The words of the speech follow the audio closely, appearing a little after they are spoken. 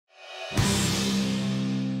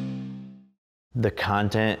The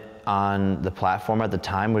content on the platform at the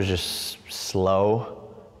time was just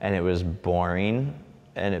slow, and it was boring,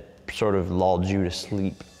 and it sort of lulled you to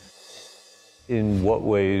sleep. In what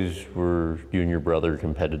ways were you and your brother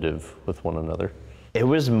competitive with one another? It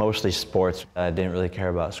was mostly sports. I didn't really care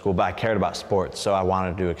about school, but I cared about sports, so I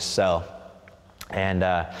wanted to excel. And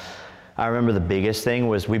I remember the biggest thing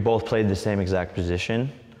was we both played the same exact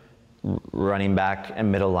position, running back and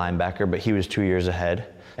middle linebacker, but he was 2 years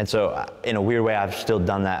ahead. And so in a weird way, I've still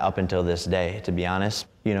done that up until this day, to be honest.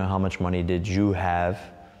 You know, how much money did you have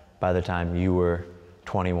by the time you were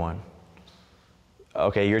 21?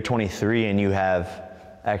 Okay, you're 23 and you have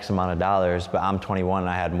X amount of dollars, but I'm 21 and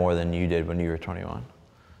I had more than you did when you were 21.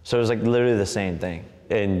 So it was like literally the same thing.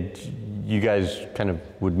 And you guys kind of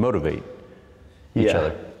would motivate each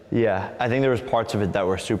other. Yeah, I think there was parts of it that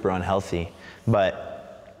were super unhealthy, but.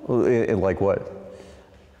 Like what?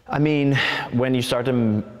 I mean, when you start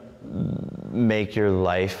to make your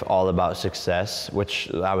life all about success,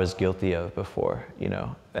 which I was guilty of before, you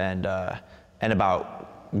know, and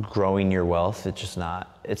about growing your wealth, it's just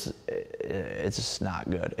not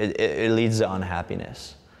good. It leads to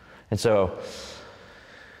unhappiness. And so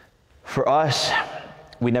for us,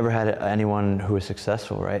 we never had anyone who was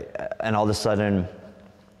successful, right? And all of a sudden,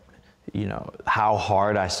 you know, how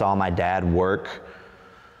hard I saw my dad work,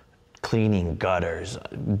 cleaning gutters,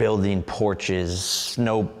 building porches,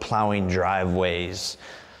 snow plowing driveways,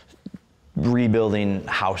 rebuilding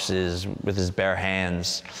houses with his bare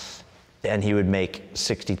hands. And he would make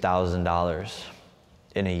 $60,000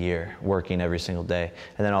 in a year working every single day.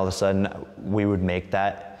 And then all of a sudden we would make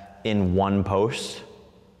that in one post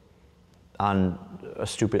on a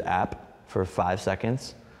stupid app for 5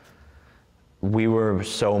 seconds. We were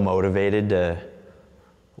so motivated to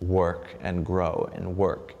work and grow and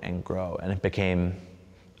work and grow, and it became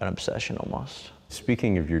an obsession almost.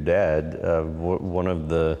 Speaking of your dad, one of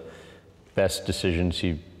the best decisions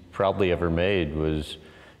he probably ever made was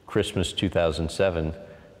Christmas 2007.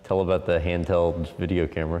 Tell about the handheld video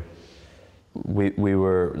camera. We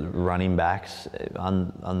were running backs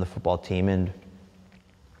on the football team, and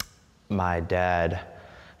my dad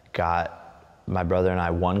got my brother and I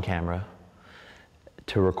one camera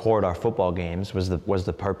to record our football games was the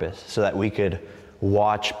purpose, so that we could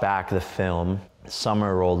watch back the film.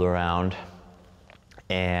 Summer rolled around,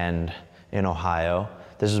 and in Ohio,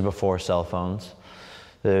 this was before cell phones,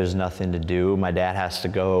 there's nothing to do. My dad has to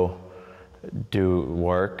go do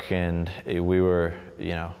work, and we were,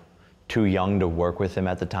 you know, too young to work with him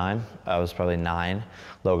at the time. I was probably 9,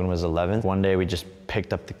 Logan was 11. One day we just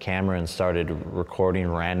picked up the camera and started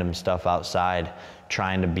recording random stuff outside,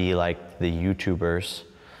 trying to be like the YouTubers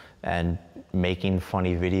and making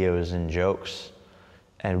funny videos and jokes.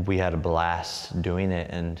 And we had a blast doing it,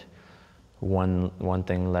 and one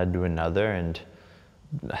thing led to another, and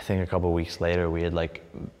I think a couple of weeks later we had like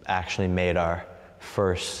actually made our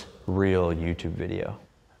first real YouTube video.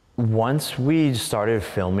 Once we started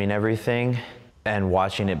filming everything and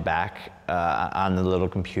watching it back on the little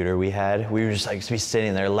computer we had, we were just like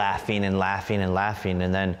sitting there laughing and laughing and laughing.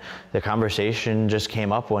 And then the conversation just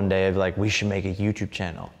came up one day of like, we should make a YouTube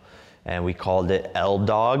channel. And we called it L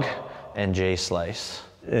Dog and J Slice.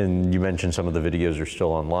 And you mentioned some of the videos are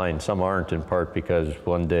still online. Some aren't, in part because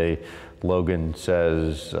one day Logan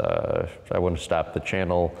says, I want to stop the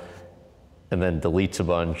channel, and then deletes a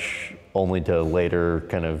bunch, only to later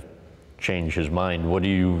kind of change his mind. What do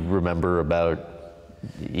you remember about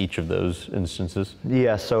each of those instances?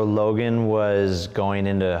 Yeah, so Logan was going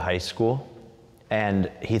into high school,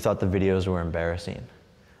 and he thought the videos were embarrassing.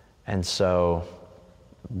 And so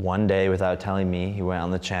one day, without telling me, he went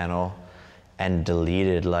on the channel and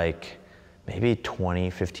deleted like maybe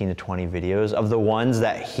 15 to 20 videos of the ones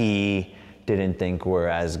that he didn't think were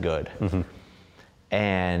as good. Mm-hmm.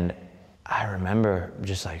 And I remember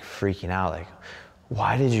just like freaking out, like,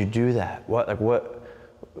 why did you do that?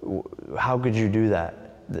 How could you do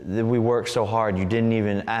that? We worked so hard. You didn't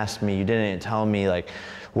even ask me. You didn't tell me, like,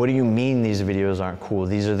 what do you mean these videos aren't cool?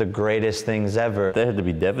 These are the greatest things ever. That had to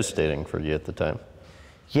be devastating for you at the time.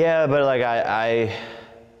 Yeah, but like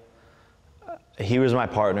he was my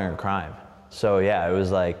partner in crime. So yeah, it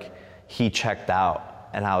was like he checked out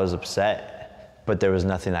and I was upset, but there was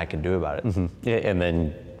nothing I could do about it. Mm-hmm. Yeah, and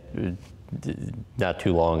then not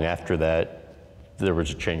too long after that, there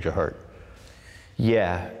was a change of heart.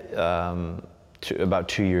 Yeah, about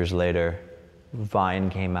 2 years later, Vine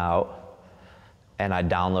came out, and I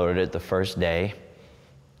downloaded it the first day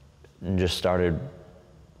and just started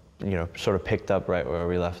sort of picked up right where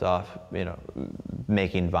we left off,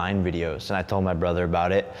 making Vine videos. And I told my brother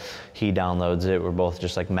about it. He downloads it. We're both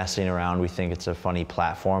just like messing around. We think it's a funny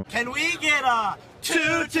platform. Can we get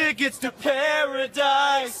 2 tickets to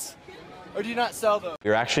paradise? Or do you not sell those? We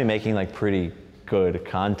were actually making like pretty good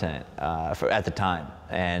content at the time.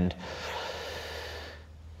 And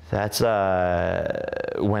that's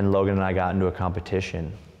when Logan and I got into a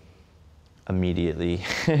competition immediately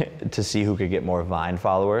to see who could get more Vine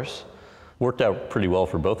followers. Worked out pretty well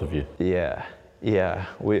for both of you. Yeah.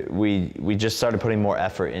 We just started putting more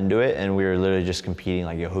effort into it, and we were literally just competing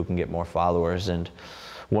like, who can get more followers. And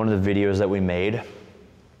one of the videos that we made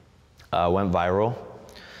went viral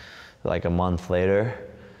like a month later,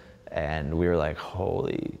 and we were like,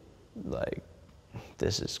 holy, like,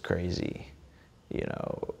 this is crazy,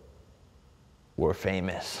 we're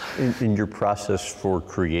famous. In your process for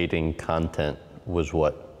creating content was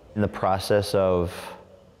what? In the process of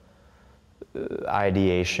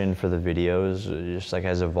ideation for the videos, just like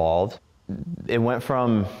has evolved. It went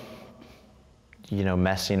from,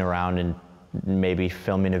 messing around and maybe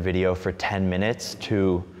filming a video for 10 minutes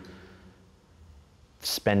to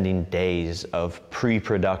spending days of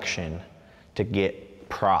pre-production to get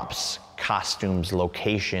props, costumes,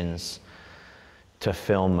 locations, to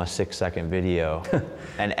film a 6-second video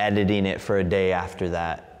and editing it for a day after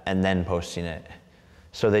that and then posting it.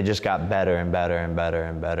 So they just got better and better and better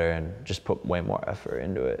and better and just put way more effort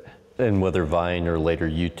into it. And whether Vine or later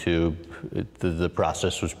YouTube, the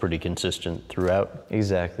process was pretty consistent throughout?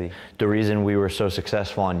 Exactly. The reason we were so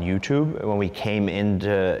successful on YouTube when we came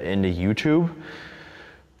into YouTube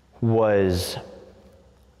was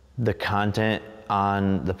the content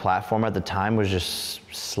on the platform at the time was just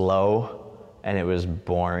slow, and it was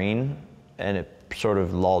boring, and it sort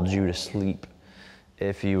of lulled you to sleep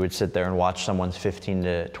if you would sit there and watch someone's 15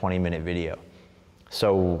 to 20 minute video.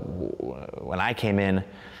 So when I came in,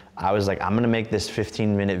 I was like, I'm gonna make this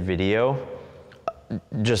 15-minute video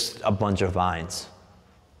just a bunch of Vines.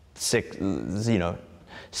 6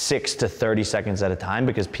 to 30 seconds at a time,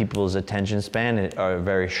 because people's attention span are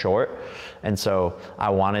very short. And so I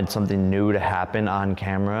wanted something new to happen on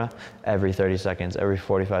camera every 30 seconds, every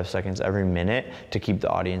 45 seconds, every minute to keep the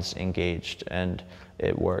audience engaged, and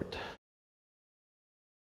it worked.